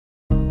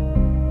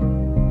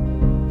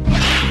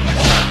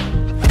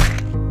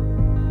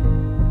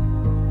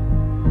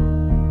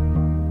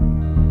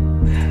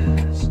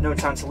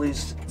time to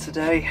Leeds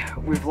today.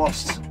 We've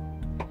lost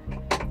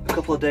a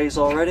couple of days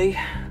already,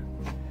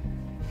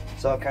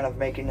 so I'm kind of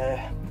making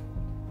a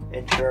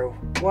intro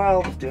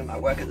while doing my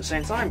work at the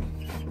same time.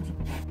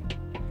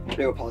 I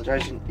do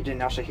apologise, you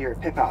didn't actually hear a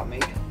pip out of me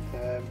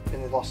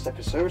in the last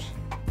episode.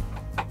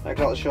 I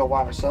got the show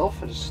by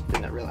myself, I just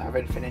didn't really have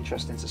anything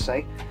interesting to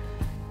say.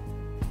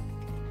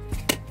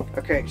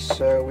 Okay,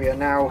 so we are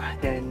now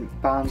in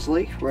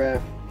Barnsley.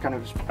 We're kind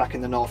of back in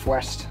the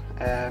northwest.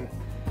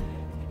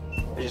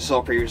 As you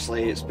saw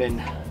previously, it's been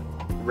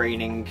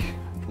raining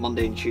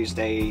Monday and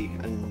Tuesday,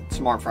 and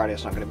tomorrow and Friday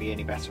it's not going to be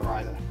any better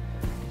either.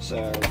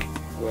 So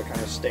we're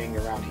kind of staying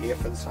around here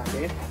for the time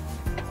being.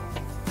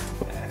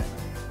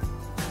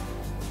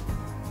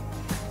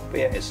 But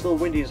yeah, it's still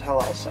windy as hell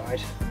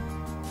outside.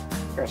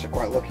 You guys are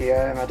quite lucky.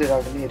 I did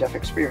have a near-death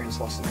experience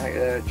last night.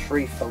 A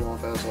tree fell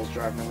over as I was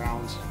driving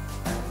around.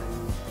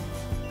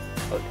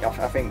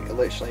 I think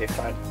literally if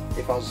I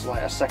was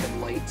like a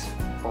second late,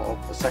 or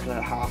a second and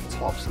a half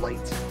tops late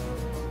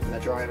in the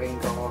driving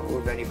or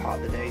with any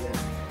part of the day, then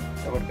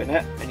that would have been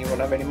it, and you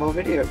wouldn't have any more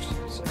videos.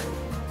 So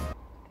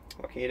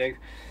what can you do?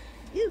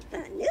 Yep.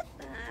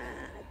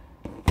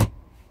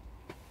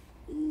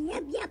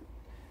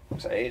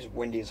 So it is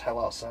windy as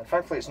hell outside.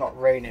 Thankfully it's not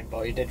raining,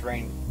 but it did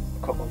rain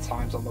a couple of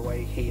times on the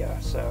way here,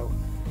 so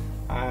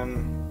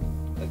I'm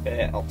a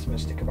bit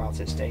optimistic about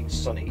it staying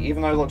sunny.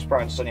 Even though it looks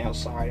bright and sunny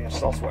outside, I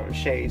still have to wear the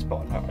shades,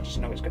 but I just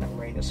know it's going to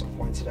rain at some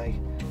point today.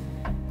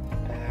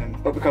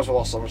 But because we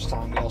lost so much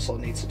time, we also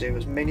need to do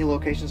as many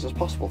locations as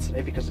possible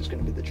today because it's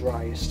going to be the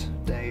driest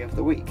day of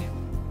the week.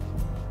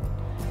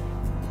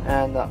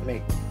 And that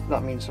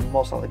means I'm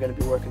most likely going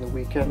to be working the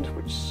weekend,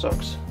 which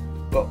sucks.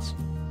 But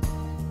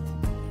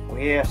we're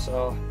here,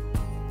 so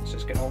let's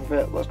just get on with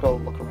it. Let's go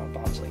look around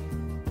Barnsley.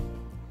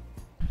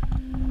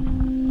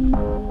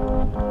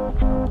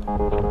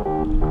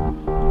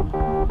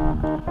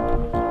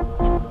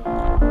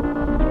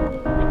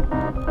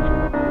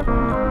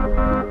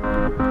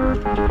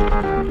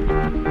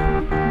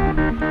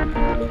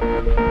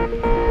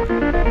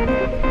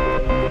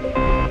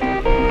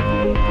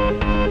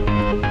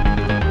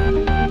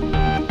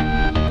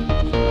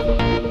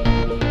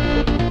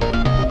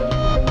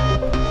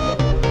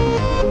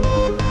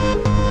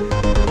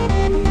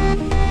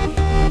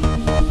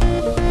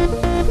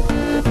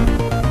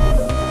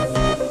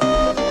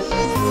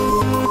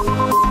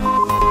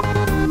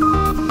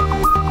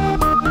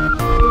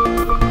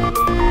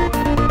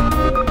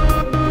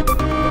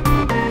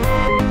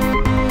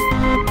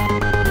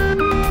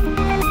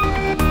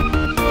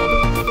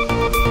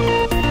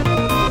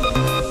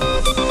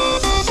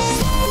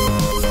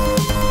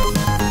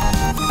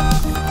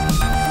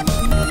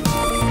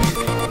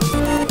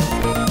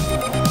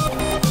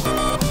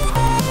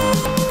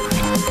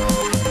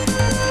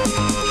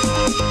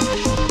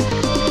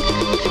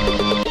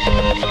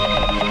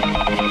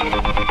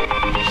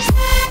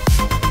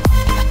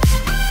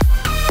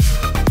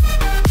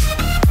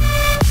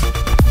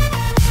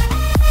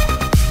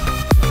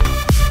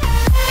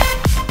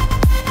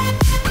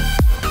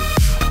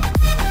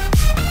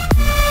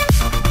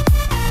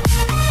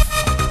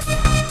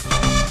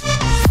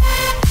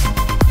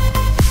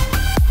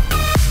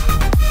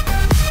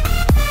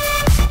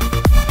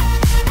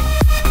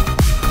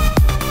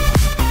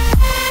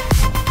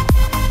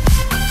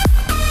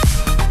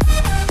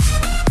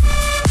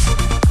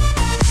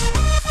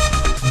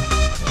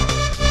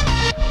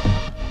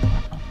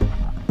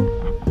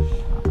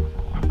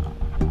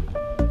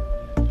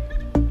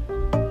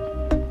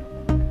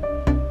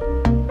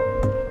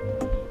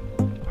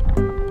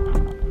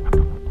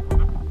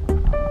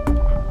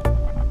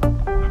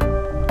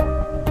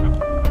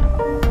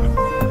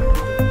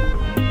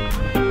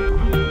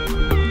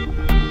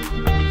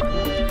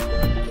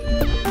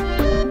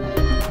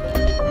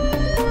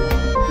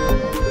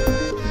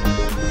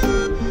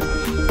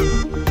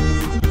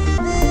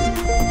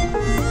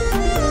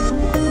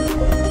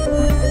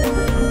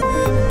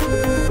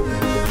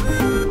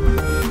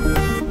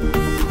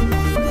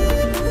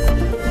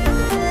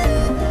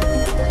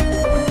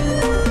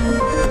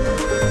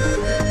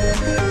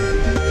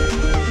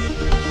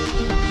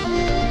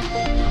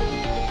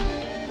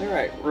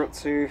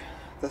 To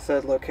the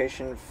third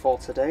location for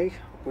today.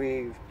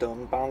 We've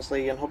done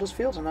Barnsley and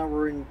Huddersfield, and now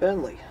we're in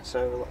Burnley,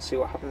 so let's see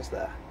what happens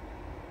there.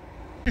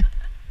 Yeah,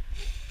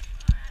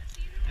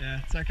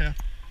 it's okay.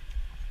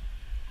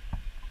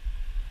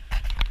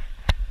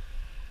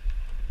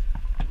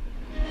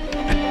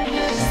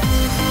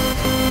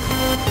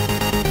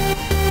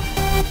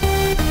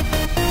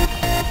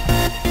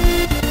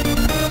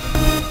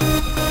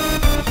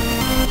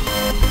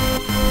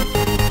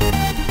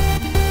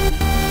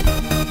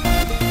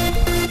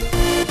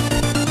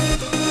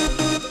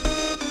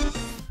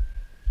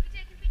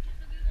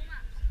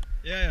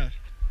 Yeah.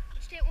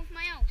 Just take one for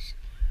my house.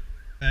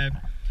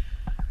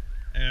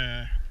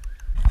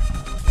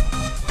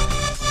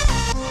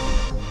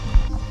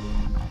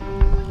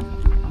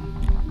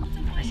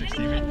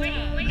 Wait,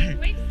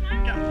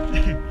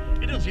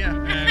 It does, yeah.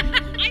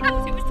 I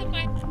thought it was to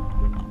my...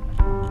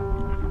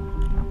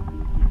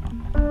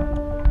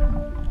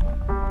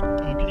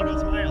 Oh, can you go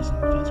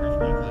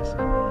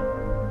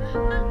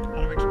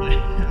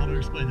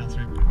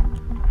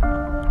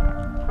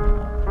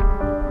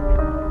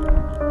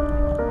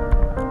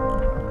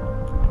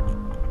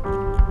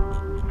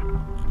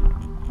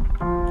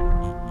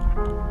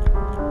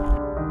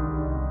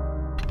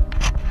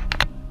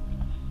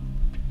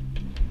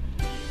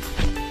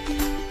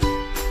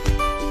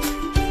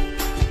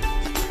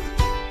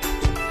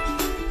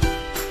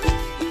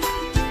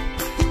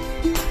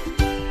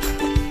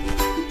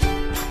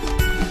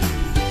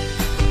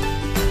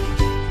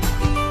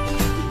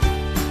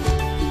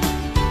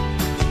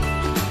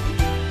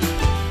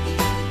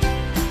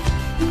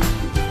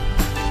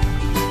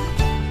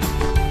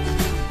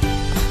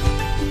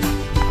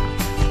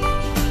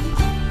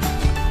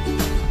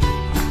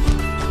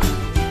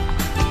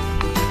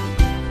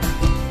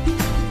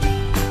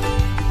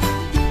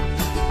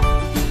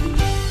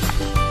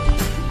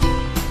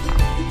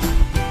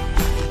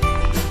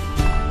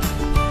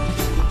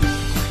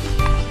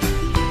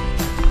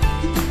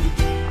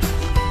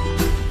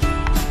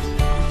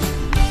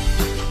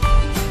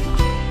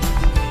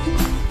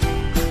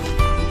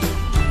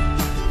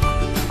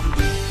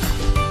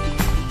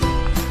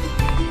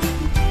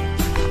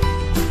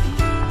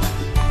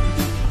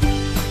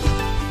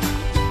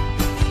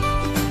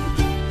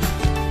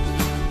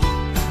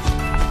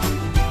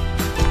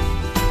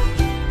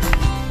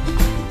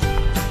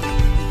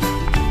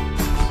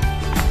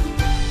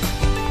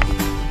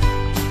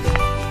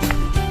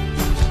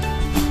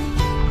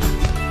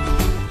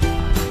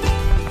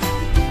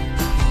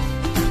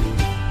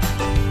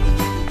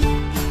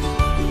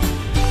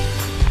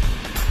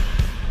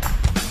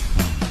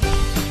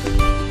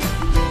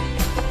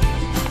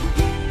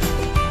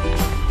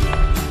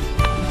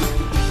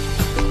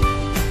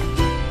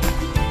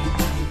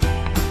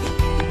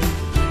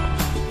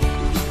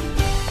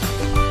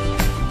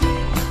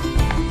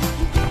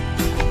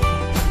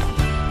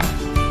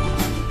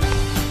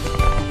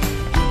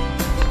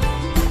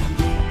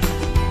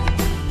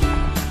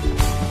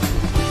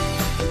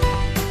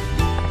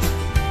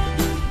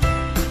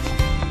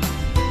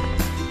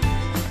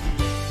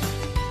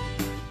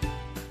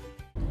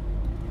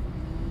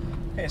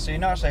Okay, so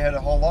you've not actually heard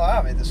a whole lot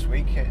out of me this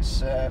week.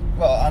 It's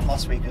well, and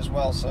last week as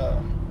well,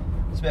 so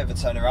it's a bit of a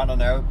turnaround, I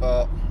know,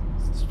 but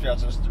to be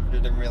honest, I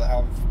didn't really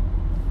have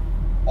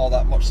all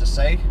that much to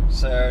say,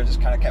 so I just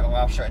kind of kept my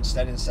mouth shut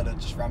instead of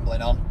just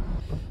rambling on.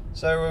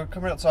 So we're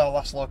coming up to our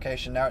last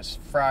location now. It's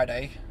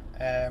Friday.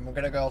 We're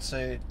going to go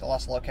to the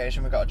last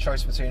location. We've got a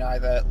choice between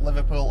either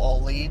Liverpool or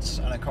Leeds,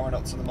 and I'm coming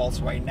up to the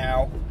motorway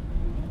now.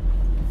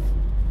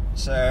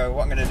 So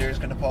what I'm going to do is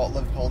going to put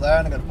Liverpool there,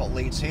 and I'm going to put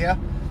Leeds here.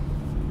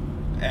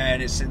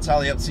 And it's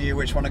entirely up to you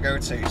which one to go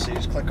to. So you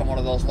just click on one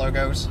of those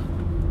logos,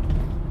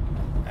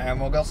 and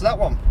we'll go to that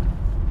one.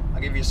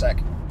 I'll give you a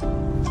sec.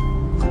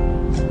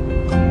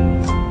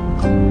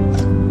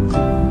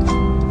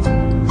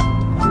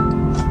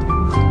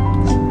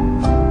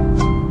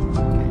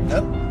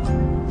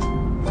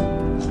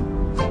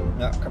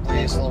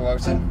 Still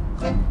voting.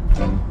 Okay,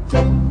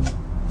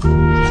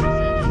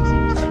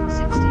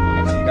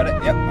 you got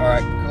it? Yep,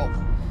 alright, cool.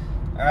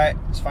 Alright,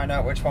 let's find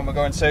out which one we're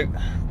going to.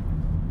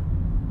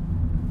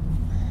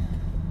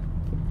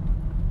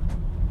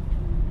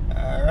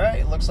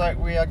 Alright, looks like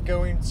we are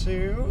going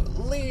to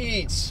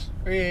Leeds.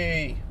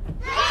 Whee!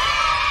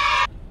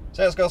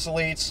 So let's go to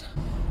Leeds.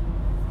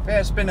 Yeah,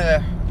 it's been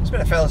a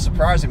fairly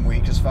surprising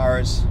week as far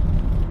as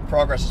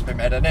progress has been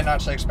made. I didn't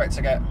actually expect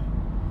to get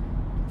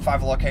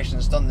 5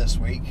 locations done this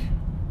week,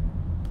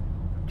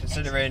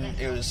 considering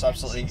it was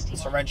absolutely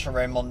torrential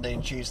rain Monday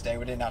and Tuesday.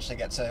 We didn't actually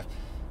get to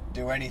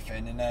do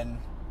anything, and then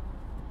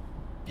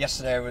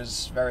yesterday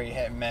was very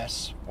hit and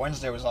miss.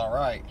 Wednesday was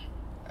alright,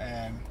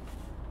 and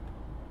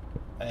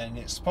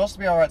it's supposed to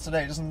be alright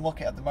today. It doesn't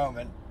look it at the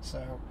moment, so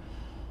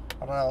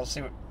I don't know, we'll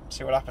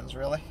see what happens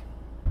really.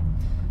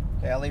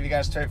 Okay, I'll leave you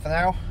guys to it for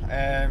now.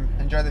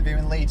 Enjoy the view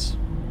in Leeds.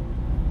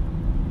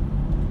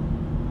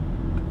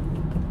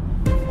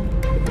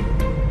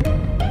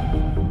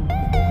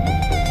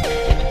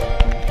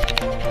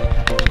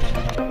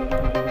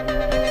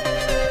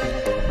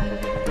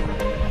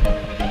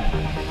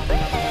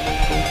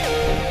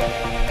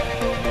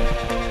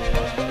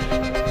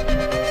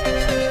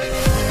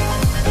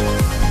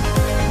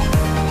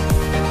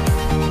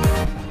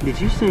 Did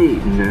you say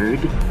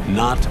nerd?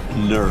 Not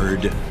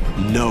nerd,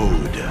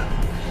 node.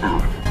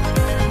 Oh.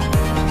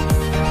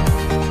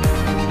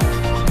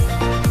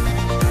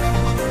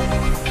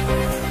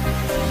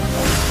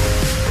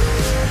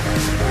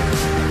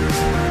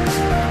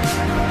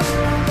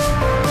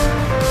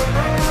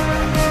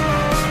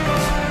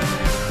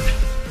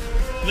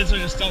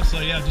 Literally just stopped, so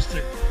yeah, just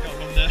got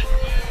one there.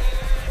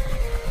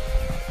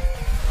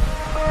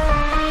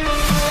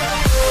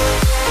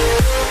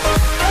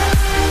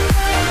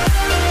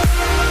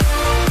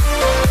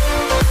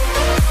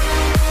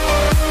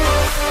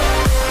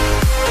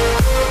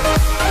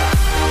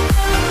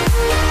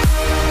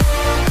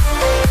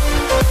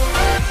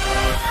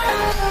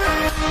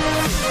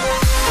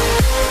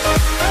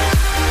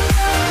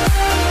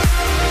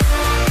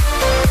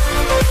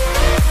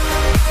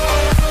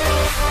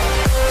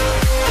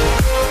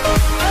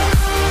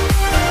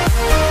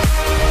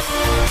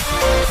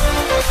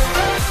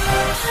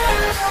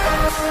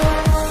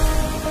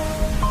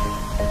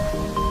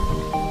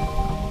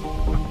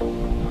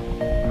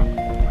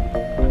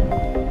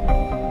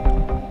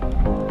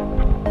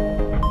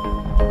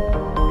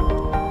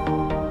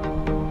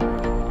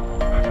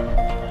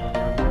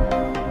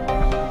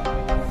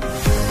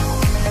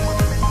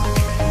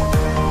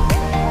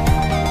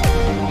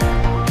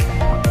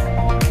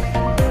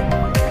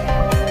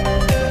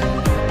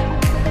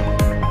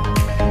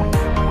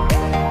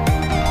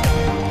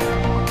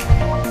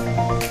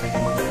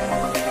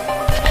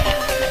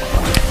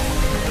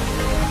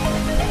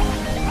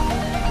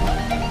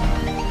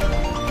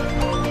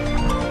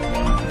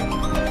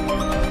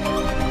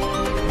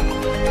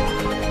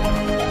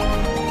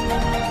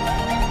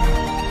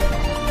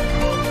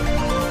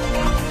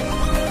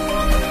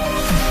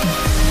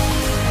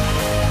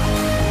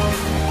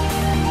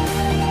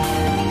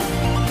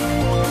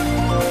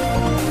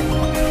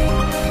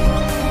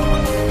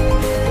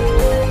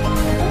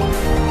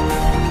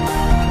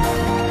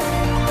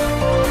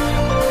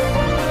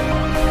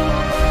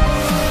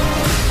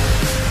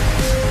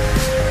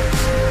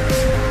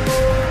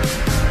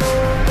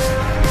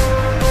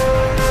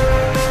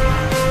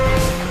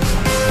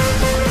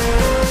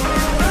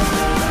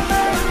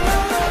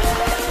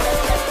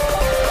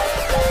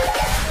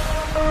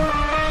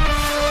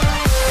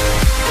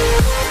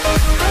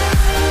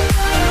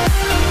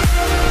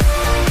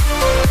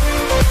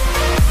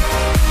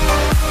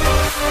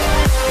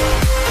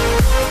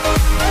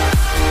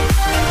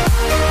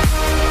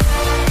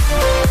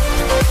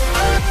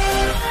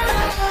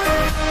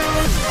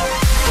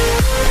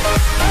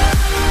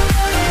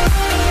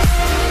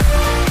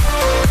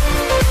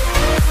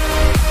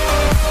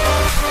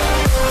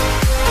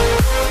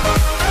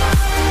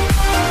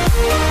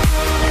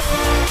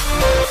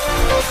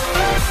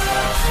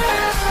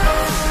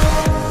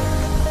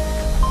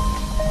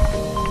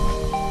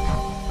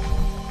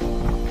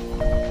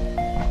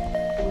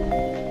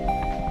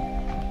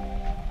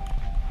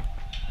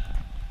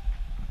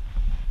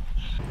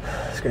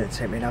 to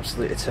take me an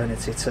absolute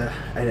eternity to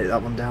edit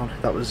that one down.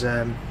 That was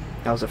a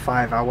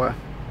 5-hour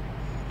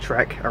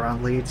trek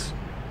around Leeds.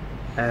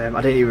 I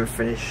didn't even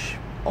finish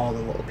all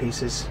the little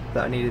pieces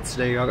that I needed to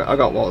do. I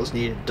got what was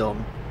needed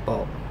done,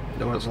 but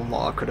there was a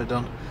lot I could have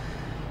done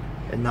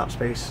in that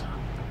space.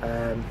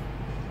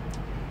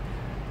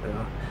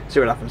 See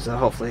what happens there.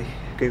 Hopefully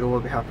Google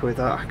will be happy with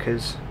that,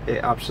 because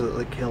it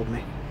absolutely killed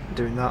me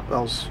doing that. That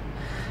was,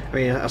 I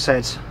mean, I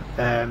said,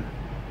 I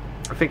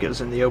think it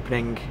was in the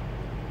opening,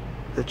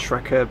 the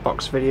Trekker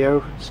box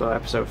video, so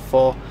episode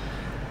 4.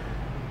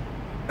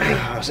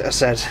 I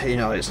said, you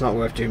know, it's not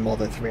worth doing more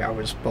than 3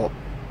 hours, but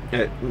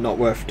not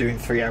worth doing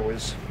 3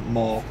 hours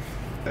more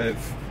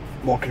of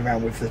walking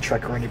around with the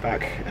Trekker on your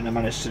back, and I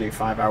managed to do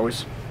 5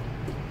 hours.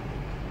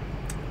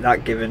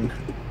 That given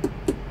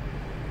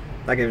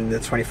the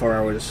 24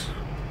 hours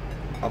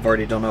I've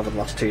already done over the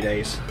last 2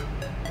 days.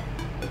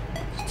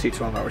 It's 2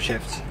 12-hour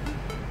shifts.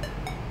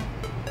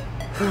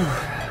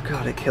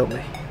 God, it killed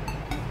me.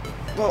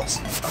 But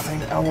I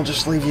think I will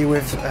just leave you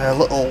with a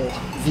little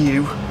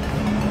view,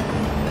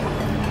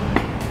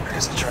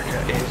 because the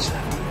Trekker is,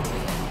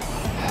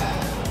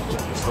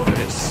 just look at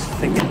its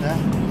thing in there.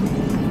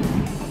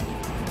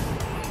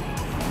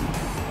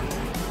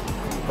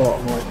 But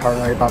I'm always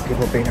paranoid about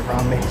people being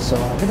around me, so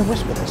I'm going to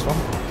whisper this one.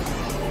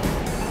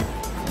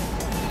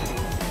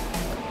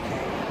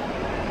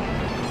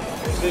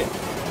 Is it?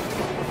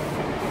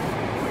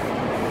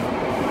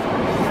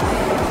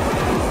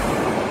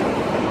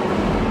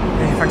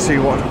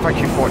 Thank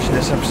you for watching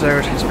this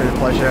episode. It's been a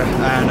pleasure,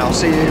 and I'll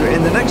see you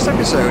in the next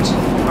episode.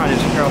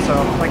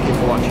 Thank you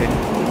for watching.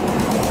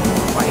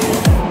 Bye.